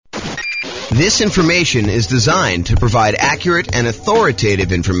This information is designed to provide accurate and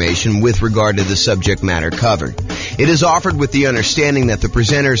authoritative information with regard to the subject matter covered. It is offered with the understanding that the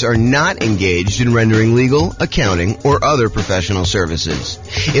presenters are not engaged in rendering legal, accounting, or other professional services.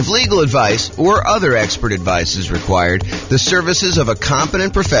 If legal advice or other expert advice is required, the services of a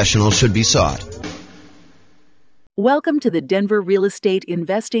competent professional should be sought. Welcome to the Denver Real Estate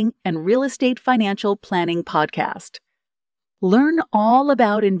Investing and Real Estate Financial Planning Podcast. Learn all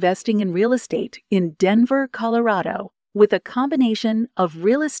about investing in real estate in Denver, Colorado, with a combination of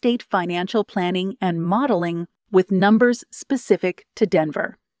real estate financial planning and modeling with numbers specific to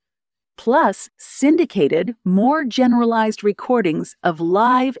Denver. Plus, syndicated, more generalized recordings of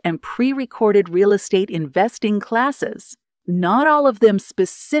live and pre-recorded real estate investing classes, not all of them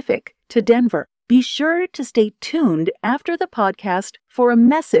specific to Denver. Be sure to stay tuned after the podcast for a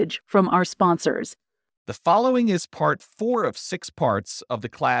message from our sponsors. The following is part 4 of 6 parts of the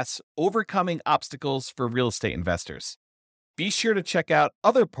class, Overcoming Obstacles for Real Estate Investors. Be sure to check out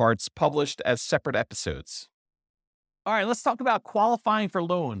other parts published as separate episodes. All right, let's talk about qualifying for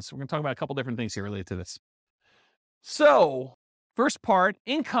loans. We're going to talk about a couple different things here related to this. So, first part,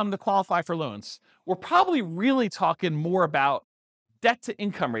 income to qualify for loans. We're probably really talking more about debt to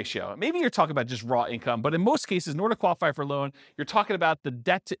income ratio. Maybe you're talking about just raw income, but in most cases, in order to qualify for a loan, you're talking about the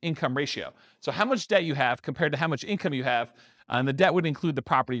debt to income ratio. So how much debt you have compared to how much income you have, and the debt would include the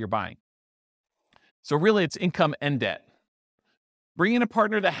property you're buying. So really it's income and debt. Bring in a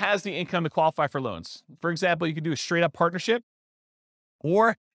partner that has the income to qualify for loans. For example, you could do a straight up partnership,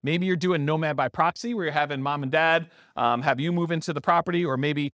 or maybe you're doing nomad by proxy where you're having mom and dad have you move into the property, or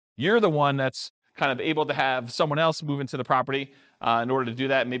maybe you're the one that's kind of able to have someone else move into the property. In order to do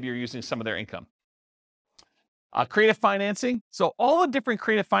that, maybe you're using some of their income. Creative financing. So all the different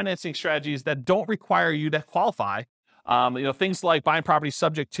creative financing strategies that don't require you to qualify, things like buying properties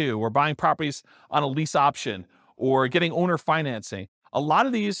subject to, or buying properties on a lease option, or getting owner financing. A lot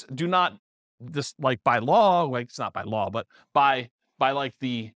of these do not, just like by law, like it's not by law, but by like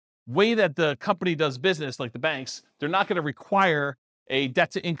the way that the company does business, like the banks, they're not going to require a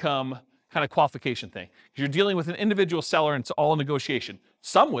debt to income kind of qualification thing. You're dealing with an individual seller and it's all negotiation.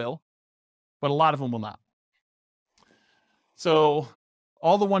 Some will, but a lot of them will not. So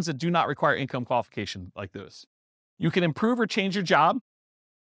all the ones that do not require income qualification, like those. You can improve or change your job.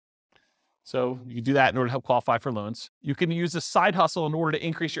 So you can do that in order to help qualify for loans. You can use a side hustle in order to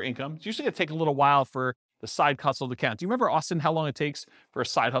increase your income. It's usually going to take a little while for the side hustle to count. Do you remember, Austin, how long it takes for a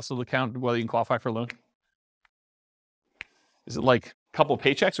side hustle to count whether you can qualify for a loan? Is it like a couple of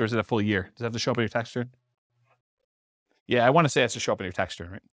paychecks, or is it a full year? Does it have to show up on your tax return? Yeah, I want to say it has to show up on your tax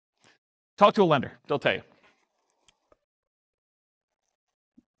return, right? Talk to a lender. They'll tell you.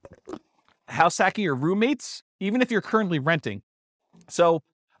 House hacking your roommates, even if you're currently renting. So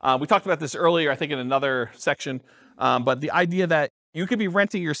we talked about this earlier, I think in another section, but the idea that you could be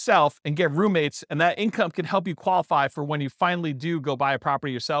renting yourself and get roommates, and that income can help you qualify for when you finally do go buy a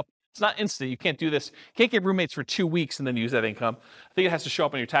property yourself. It's not instant. You can't do this. You can't get roommates for 2 weeks and then use that income. I think it has to show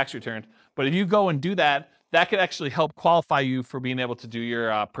up on your tax return. But if you go and do that, that could actually help qualify you for being able to do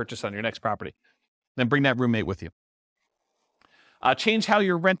your purchase on your next property. Then bring that roommate with you. Change how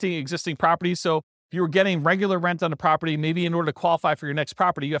you're renting existing properties. So if you were getting regular rent on a property, maybe in order to qualify for your next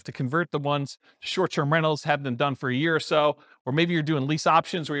property, you have to convert the ones to short-term rentals, have them done for a year or so. Or maybe you're doing lease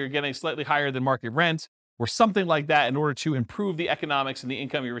options where you're getting slightly higher than market rent, or something like that in order to improve the economics and the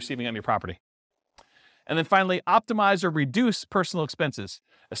income you're receiving on your property. And then finally, optimize or reduce personal expenses,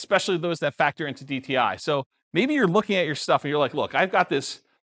 especially those that factor into DTI. So maybe you're looking at your stuff and you're like, look, I've got this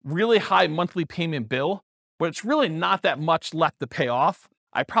really high monthly payment bill, but it's really not that much left to pay off.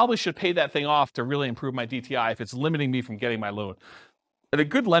 I probably should pay that thing off to really improve my DTI if it's limiting me from getting my loan. And a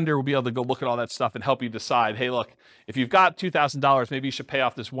good lender will be able to go look at all that stuff and help you decide, hey, look, if you've got $2,000, maybe you should pay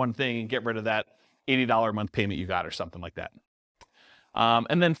off this one thing and get rid of that $80 a month payment you got, or something like that.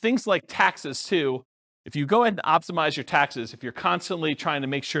 And then things like taxes too. If you go ahead and optimize your taxes, if you're constantly trying to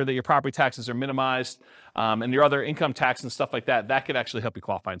make sure that your property taxes are minimized and your other income tax and stuff like that, that could actually help you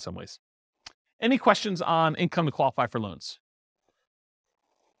qualify in some ways. Any questions on income to qualify for loans?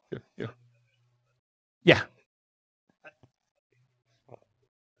 Yeah.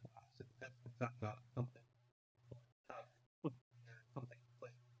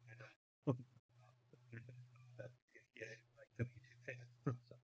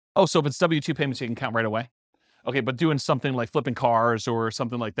 Oh, so if it's W-2 payments, you can count right away? Okay, but doing something like flipping cars or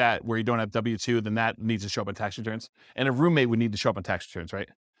something like that where you don't have W-2, then that needs to show up on tax returns. And a roommate would need to show up on tax returns, right?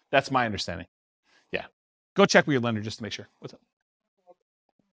 That's my understanding. Yeah. Go check with your lender just to make sure. What's up?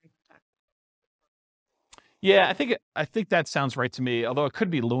 Yeah, I think that sounds right to me, although it could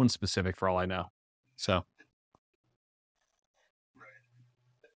be loan specific for all I know.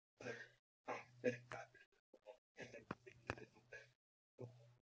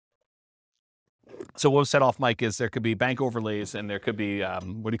 So what was set off, Mike, is there could be bank overlays and there could be,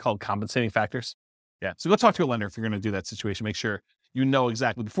 what do you call it, compensating factors? Yeah. So go talk to a lender if you're going to do that situation. Make sure you know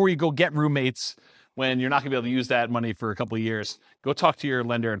exactly before you go get roommates when you're not going to be able to use that money for a couple of years. Go talk to your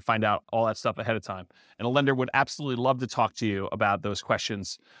lender and find out all that stuff ahead of time. And a lender would absolutely love to talk to you about those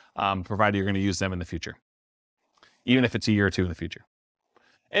questions, provided you're going to use them in the future, even if it's a year or two in the future.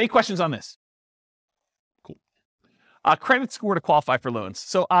 Any questions on this? Cool. Credit score to qualify for loans.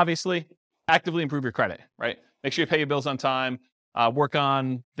 So obviously, actively improve your credit, right? Make sure you pay your bills on time. Work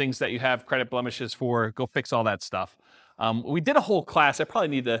on things that you have credit blemishes for. Go fix all that stuff. We did a whole class. I probably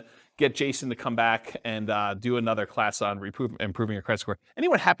need to get Jason to come back and do another class on improving your credit score.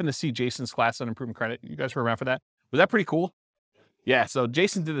 Anyone happen to see Jason's class on improving credit? You guys were around for that? Was that pretty cool? Yeah, so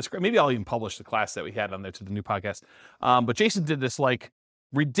Jason did this. Maybe I'll even publish the class that we had on there to the new podcast. But Jason did this like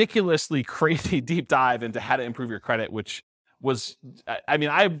ridiculously crazy deep dive into how to improve your credit, which was, I mean,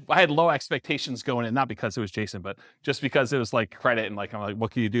 I had low expectations going in, not because it was Jason, but just because it was like credit and like, I'm like, what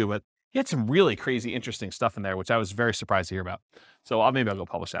can you do? But he had some really crazy, interesting stuff in there, which I was very surprised to hear about. So maybe I'll go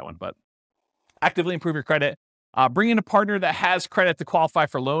publish that one. But actively improve your credit. Bring in a partner that has credit to qualify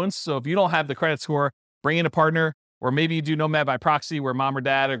for loans. So if you don't have the credit score, bring in a partner, or maybe you do Nomad by proxy where mom or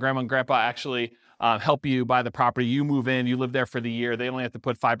dad or grandma and grandpa actually help you buy the property. You move in, you live there for the year. They only have to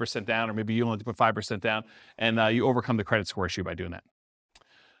put 5% down, or maybe you only have to put 5% down, and you overcome the credit score issue by doing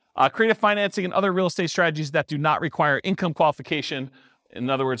that. Creative financing and other real estate strategies that do not require income qualification, in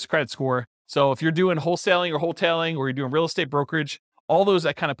other words, credit score. So if you're doing wholesaling or wholetailing, or you're doing real estate brokerage, all those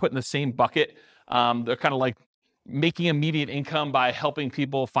I kind of put in the same bucket. They're kind of like making immediate income by helping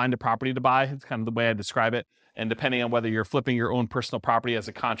people find a property to buy. It's kind of the way I describe it. And depending on whether you're flipping your own personal property as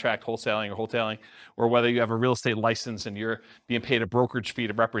a contract, wholesaling or wholetailing, or whether you have a real estate license and you're being paid a brokerage fee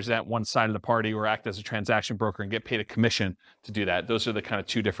to represent one side of the party or act as a transaction broker and get paid a commission to do that. Those are the kind of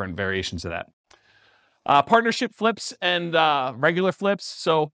two different variations of that. Partnership flips and regular flips.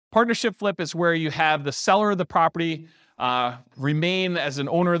 So partnership flip is where you have the seller of the property remain as an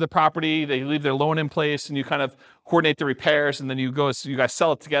owner of the property. They leave their loan in place and you kind of coordinate the repairs, and then you guys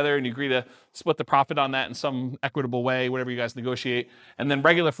sell it together and you agree to split the profit on that in some equitable way, whatever you guys negotiate. And then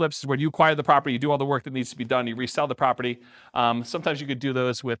regular flips is where you acquire the property, you do all the work that needs to be done, you resell the property. Sometimes you could do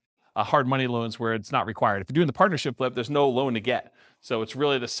those with hard money loans where it's not required. If you're doing the partnership flip, there's no loan to get. So it's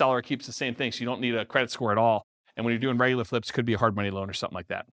really the seller keeps the same thing, so you don't need a credit score at all. And when you're doing regular flips, it could be a hard money loan or something like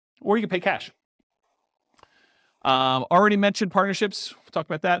that. Or you can pay cash. Already mentioned partnerships. We'll talk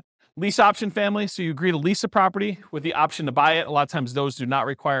about that. Lease option family. So you agree to lease a property with the option to buy it. A lot of times those do not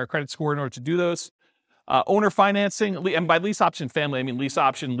require a credit score in order to do those. Owner financing. And by lease option family, I mean lease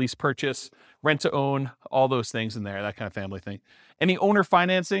option, lease purchase, rent to own, all those things in there, that kind of family thing. Any owner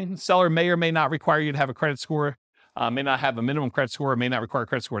financing, seller may or may not require you to have a credit score, may not have a minimum credit score, may not require a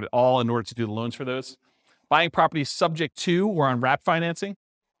credit score at all in order to do the loans for those. Buying properties subject to or on wrap financing.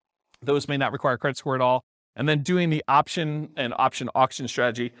 Those may not require a credit score at all. And then doing the option and option auction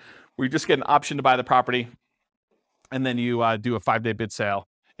strategy, where you just get an option to buy the property, and then you do a 5-day bid sale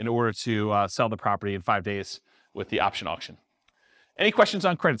in order to sell the property in 5 days with the option auction. Any questions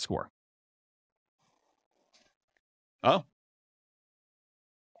on credit score? Oh.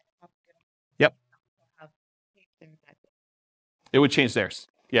 Yep. It would change theirs.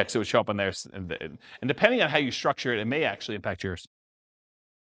 Yeah, because it would show up on theirs. And depending on how you structure it, it may actually impact yours.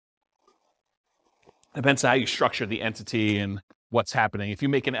 Depends on how you structure the entity and what's happening. If you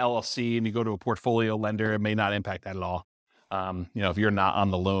make an LLC and you go to a portfolio lender, it may not impact that at all. If you're not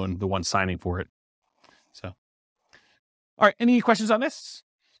on the loan, the one signing for it. So, all right, any questions on this?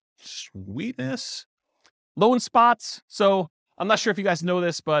 Sweetness. Loan spots. So I'm not sure if you guys know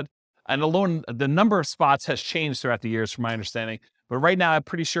this, but the number of spots has changed throughout the years from my understanding. But right now, I'm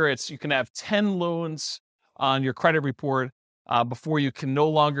pretty sure you can have 10 loans on your credit report before you can no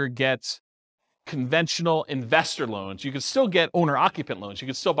longer get conventional investor loans. You can still get owner-occupant loans. You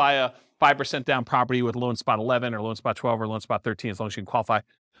can still buy a 5% down property with loan spot 11 or loan spot 12 or loan spot 13 as long as you can qualify.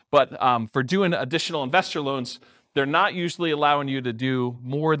 But for doing additional investor loans, they're not usually allowing you to do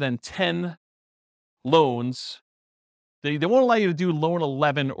more than 10 loans. They won't allow you to do loan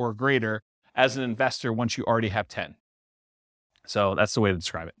 11 or greater as an investor once you already have 10. So that's the way to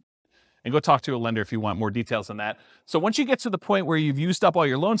describe it. And go talk to a lender if you want more details on that. So once you get to the point where you've used up all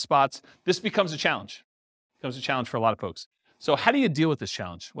your loan spots, this becomes a challenge. It becomes a challenge for a lot of folks. So how do you deal with this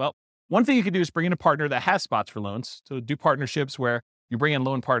challenge? Well, one thing you can do is bring in a partner that has spots for loans. So do partnerships where you bring in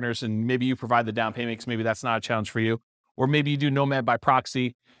loan partners and maybe you provide the down payment because maybe that's not a challenge for you. Or maybe you do Nomad by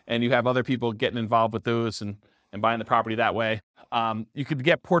proxy and you have other people getting involved with those and buying the property that way. You could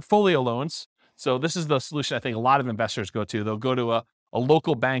get portfolio loans. So this is the solution I think a lot of investors go to. They'll go to a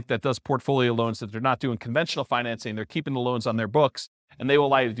local bank that does portfolio loans, that they're not doing conventional financing. They're keeping the loans on their books and they will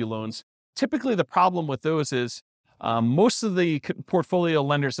allow you to do loans. Typically, the problem with those is most of the portfolio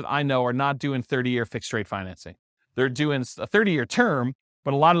lenders that I know are not doing 30-year fixed rate financing. They're doing a 30-year term,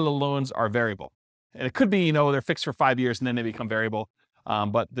 but a lot of the loans are variable. And it could be, they're fixed for 5 years and then they become variable.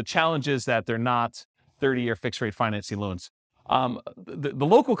 But the challenge is that they're not 30-year fixed rate financing loans. The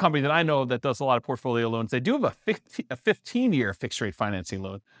local company that I know that does a lot of portfolio loans, they do have a 15-year fixed rate financing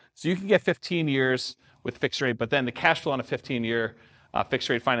loan. So you can get 15 years with fixed rate, but then the cash flow on a 15-year fixed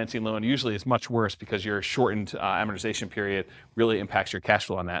rate financing loan usually is much worse because your shortened amortization period really impacts your cash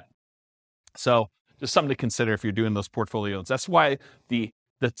flow on that. So just something to consider if you're doing those portfolio loans. That's why the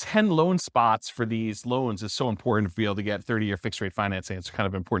 10 loan spots for these loans is so important to be able to get 30-year fixed rate financing. It's kind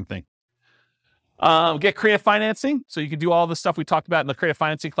of an important thing. Get creative financing. So you can do all the stuff we talked about in the creative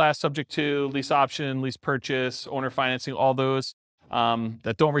financing class, subject to lease option, lease purchase, owner financing, all those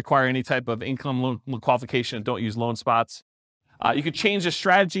that don't require any type of income loan qualification and don't use loan spots. You could change the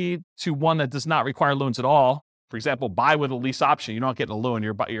strategy to one that does not require loans at all. For example, buy with a lease option. You're not getting a loan.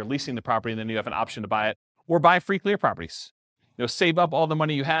 You're leasing the property and then you have an option to buy it, or buy free clear properties. Save up all the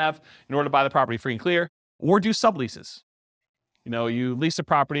money you have in order to buy the property free and clear, or do subleases. You lease a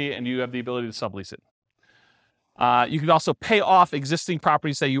property and you have the ability to sublease it. You can also pay off existing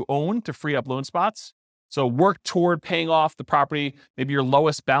properties that you own to free up loan spots. So work toward paying off the property, maybe your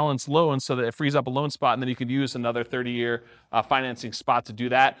lowest balance loan, so that it frees up a loan spot, and then you could use another 30-year financing spot to do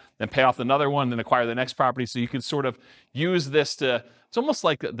that, then pay off another one, then acquire the next property. So you can sort of use this it's almost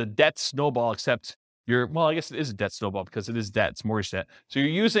like the debt snowball, except I guess it is a debt snowball because it is debt, it's mortgage debt. So you're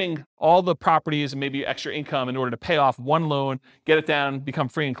using all the properties and maybe extra income in order to pay off one loan, get it down, become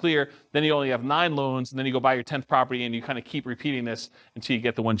free and clear. Then you only have 9 loans, and then you go buy your 10th property, and you kind of keep repeating this until you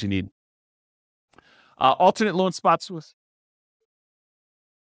get the ones you need. Alternate loan spots with...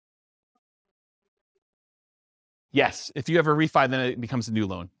 Yes, if you have a refi, then it becomes a new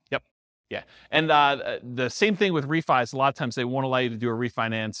loan. Yep, yeah. And the same thing with refis. A lot of times they won't allow you to do a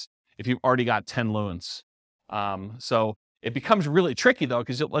refinance if you've already got 10 loans. So it becomes really tricky though,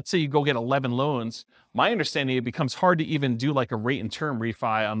 because let's say you go get 11 loans. My understanding, it becomes hard to even do like a rate and term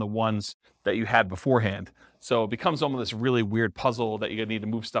refi on the ones that you had beforehand. So it becomes almost this really weird puzzle that you need to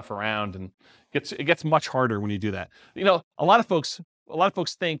move stuff around, and it gets much harder when you do that. A lot of folks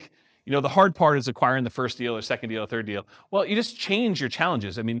think, the hard part is acquiring the first deal or second deal or third deal. Well, you just change your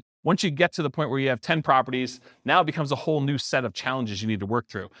challenges. I mean, once you get to the point where you have 10 properties, now it becomes a whole new set of challenges you need to work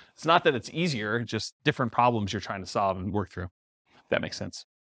through. It's not that it's easier, just different problems you're trying to solve and work through. If that makes sense.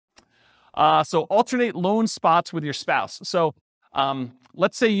 So alternate loan spots with your spouse. So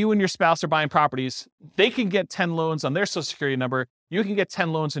let's say you and your spouse are buying properties. They can get 10 loans on their Social Security number. You can get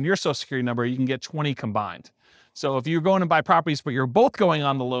 10 loans on your Social Security number. You can get 20 combined. So if you're going to buy properties, but you're both going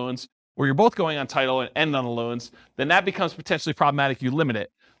on the loans, or you're both going on title and end on the loans, then that becomes potentially problematic. You limit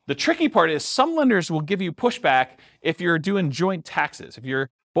it. The tricky part is some lenders will give you pushback if you're doing joint taxes. If you're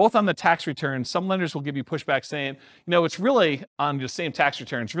both on the tax return, some lenders will give you pushback saying, it's really on the same tax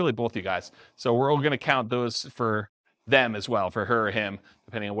return. It's really both you guys. So we're all going to count those for them as well, for her or him,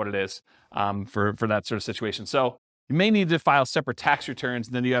 depending on what it is, for that sort of situation. So you may need to file separate tax returns,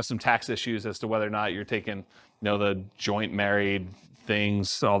 and then you have some tax issues as to whether or not you're taking, the joint married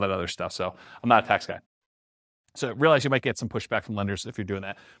things, all that other stuff. So I'm not a tax guy. So realize you might get some pushback from lenders if you're doing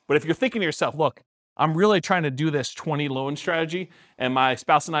that. But if you're thinking to yourself, look, I'm really trying to do this 20 loan strategy, and my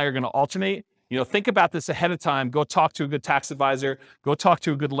spouse and I are going to alternate, think about this ahead of time. Go talk to a good tax advisor, go talk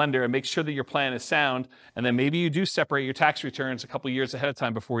to a good lender, and make sure that your plan is sound. And then maybe you do separate your tax returns a couple of years ahead of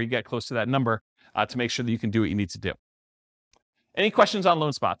time before you get close to that number to make sure that you can do what you need to do. Any questions on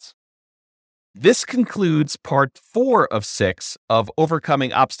loan spots? This concludes part 4 of 6 of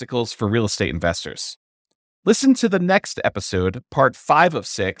Overcoming Obstacles for Real Estate Investors. Listen to the next episode, part 5 of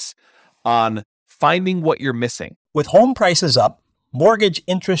 6, on finding what you're missing. With home prices up, mortgage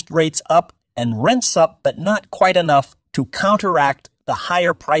interest rates up, and rents up, but not quite enough to counteract the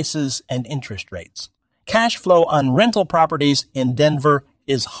higher prices and interest rates. Cash flow on rental properties in Denver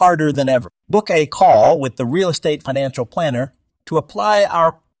is harder than ever. Book a call with the Real Estate Financial Planner to apply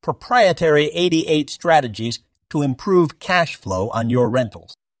our proprietary 88 strategies to improve cash flow on your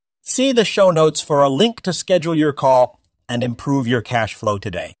rentals. See the show notes for a link to schedule your call and improve your cash flow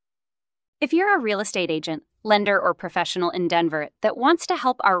today. If you're a real estate agent, lender, or professional in Denver that wants to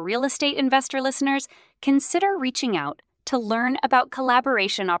help our real estate investor listeners, consider reaching out to learn about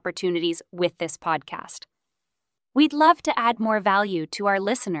collaboration opportunities with this podcast. We'd love to add more value to our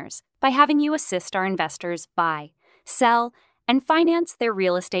listeners by having you assist our investors buy, sell, and finance their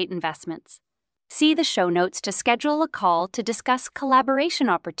real estate investments. See the show notes to schedule a call to discuss collaboration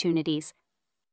opportunities